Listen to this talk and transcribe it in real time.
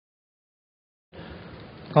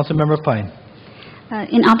Councilmember Pine.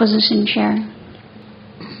 In opposition, Chair.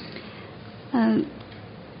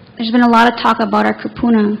 There's been a lot of talk about our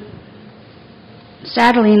kupuna.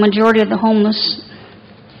 Sadly, the majority of the homeless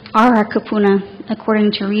are our kupuna,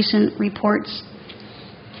 according to recent reports.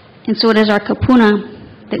 And so it is our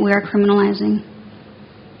kupuna that we are criminalizing.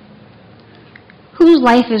 Whose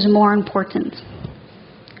life is more important?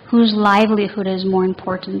 Whose livelihood is more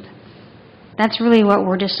important? That's really what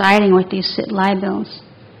we're deciding with these sit-lie bills.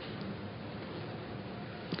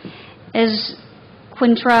 As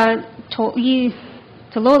Quintra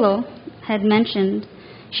Tololo had mentioned,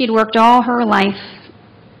 she'd worked all her life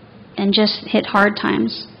and just hit hard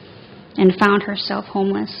times and found herself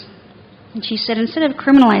homeless. And she said, instead of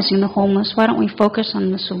criminalizing the homeless, why don't we focus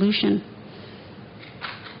on the solution?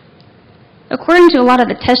 According to a lot of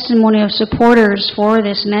the testimony of supporters for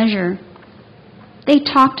this measure, they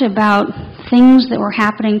talked about things that were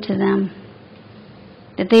happening to them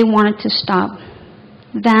that they wanted to stop.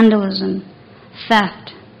 Vandalism,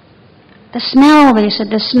 theft. The smell, they said,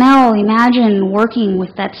 the smell, imagine working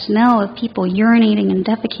with that smell of people urinating and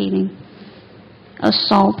defecating.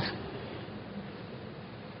 Assault.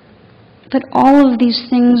 But all of these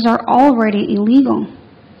things are already illegal.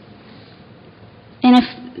 And if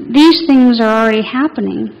these things are already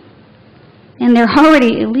happening, and they're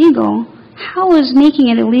already illegal, how is making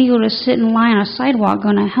it illegal to sit and lie on a sidewalk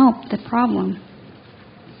going to help the problem?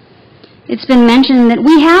 It's been mentioned that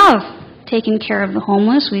we have taken care of the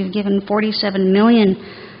homeless. We've given $47 million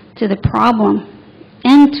to the problem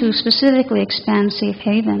and to specifically expand Safe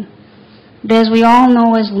Haven. But as we all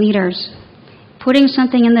know as leaders, putting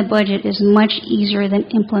something in the budget is much easier than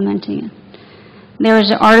implementing it. There is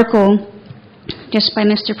an article just by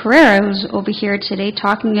Mr. Pereira, who's over here today,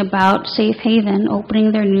 talking about Safe Haven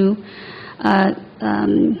opening their new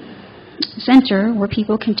center where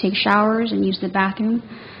people can take showers and use the bathroom.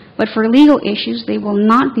 But for legal issues, they will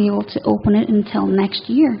not be able to open it until next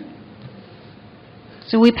year.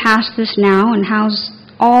 So we passed this now, and how's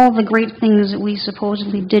all the great things that we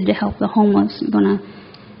supposedly did to help the homeless going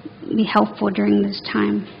to be helpful during this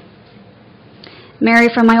time? Mary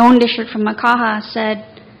from my own district, from Makaha,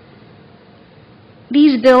 said,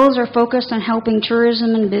 these bills are focused on helping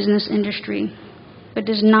tourism and business industry, but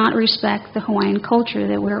does not respect the Hawaiian culture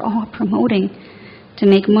that we're all promoting to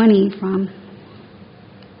make money from.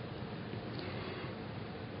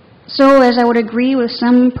 So, as I would agree with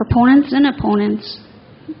some proponents and opponents,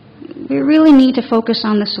 we really need to focus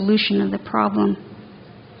on the solution of the problem.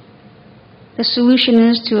 The solution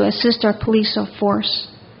is to assist our police of force,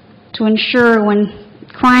 to ensure when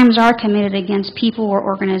crimes are committed against people or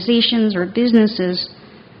organizations or businesses,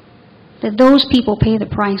 that those people pay the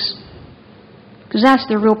price. Because that's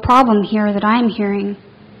the real problem here that I'm hearing.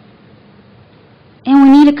 And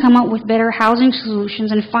we need to come up with better housing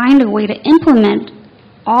solutions and find a way to implement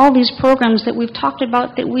all these programs that we've talked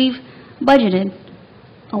about, that we've budgeted,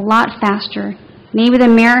 a lot faster. Maybe the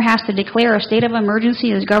mayor has to declare a state of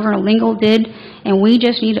emergency, as Governor Lingle did, and we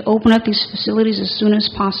just need to open up these facilities as soon as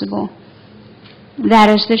possible.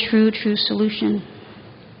 That is the true solution.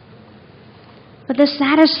 But the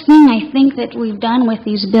saddest thing I think that we've done with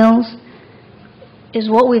these bills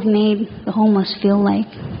is what we've made the homeless feel like.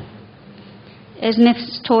 As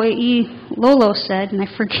Ms. Toi Lolo said, and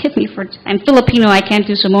forgive me for, I'm Filipino, I can't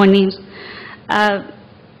do Samoan names.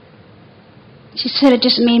 She said it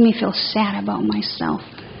just made me feel sad about myself.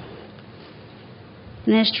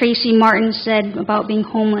 And as Tracy Martin said about being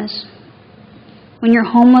homeless, when you're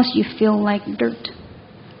homeless, you feel like dirt.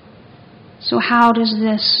 So how does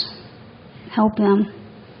this help them?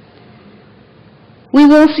 We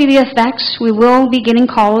will see the effects. We will be getting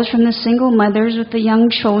calls from the single mothers with the young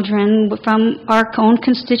children, from our own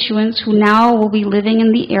constituents who now will be living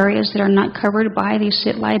in the areas that are not covered by these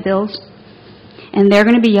sit-lie bills. And they're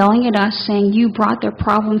going to be yelling at us saying, you brought their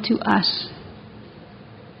problem to us.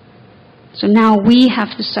 So now we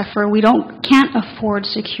have to suffer. We can't afford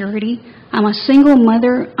security. I'm a single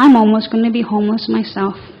mother. I'm almost going to be homeless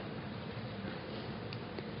myself.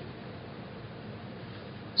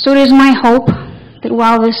 So it is my hope that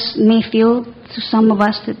while this may feel to some of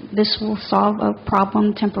us that this will solve a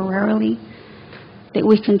problem temporarily, that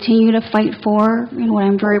we continue to fight for, and what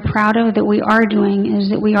I'm very proud of that we are doing is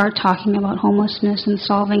that we are talking about homelessness and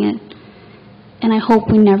solving it. And I hope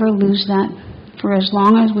we never lose that for as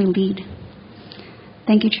long as we lead.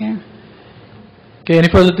 Thank you, Chair. Okay, any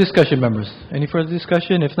further discussion, members? Any further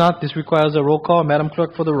discussion? If not, this requires a roll call. Madam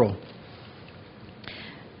Clerk, for the roll.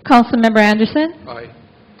 Councilmember Anderson? Aye.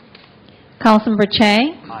 Councilmember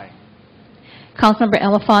Chang? Aye. Councilmember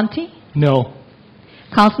Elefante? No.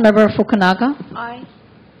 Councilmember Fukunaga? Aye.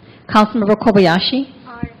 Councilmember Kobayashi?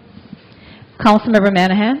 Aye. Councilmember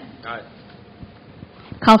Manahan. Aye.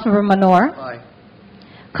 Councilmember Manor. Aye.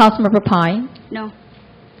 Councilmember Pine. No.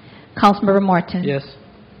 Councilmember Martin. Yes.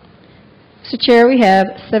 Mr. Chair, we have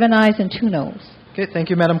 7 ayes and 2 noes. Okay, thank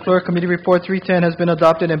you, Madam Clerk. Committee Report 310 has been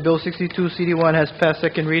adopted and Bill 62 CD1 has passed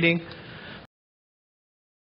second reading.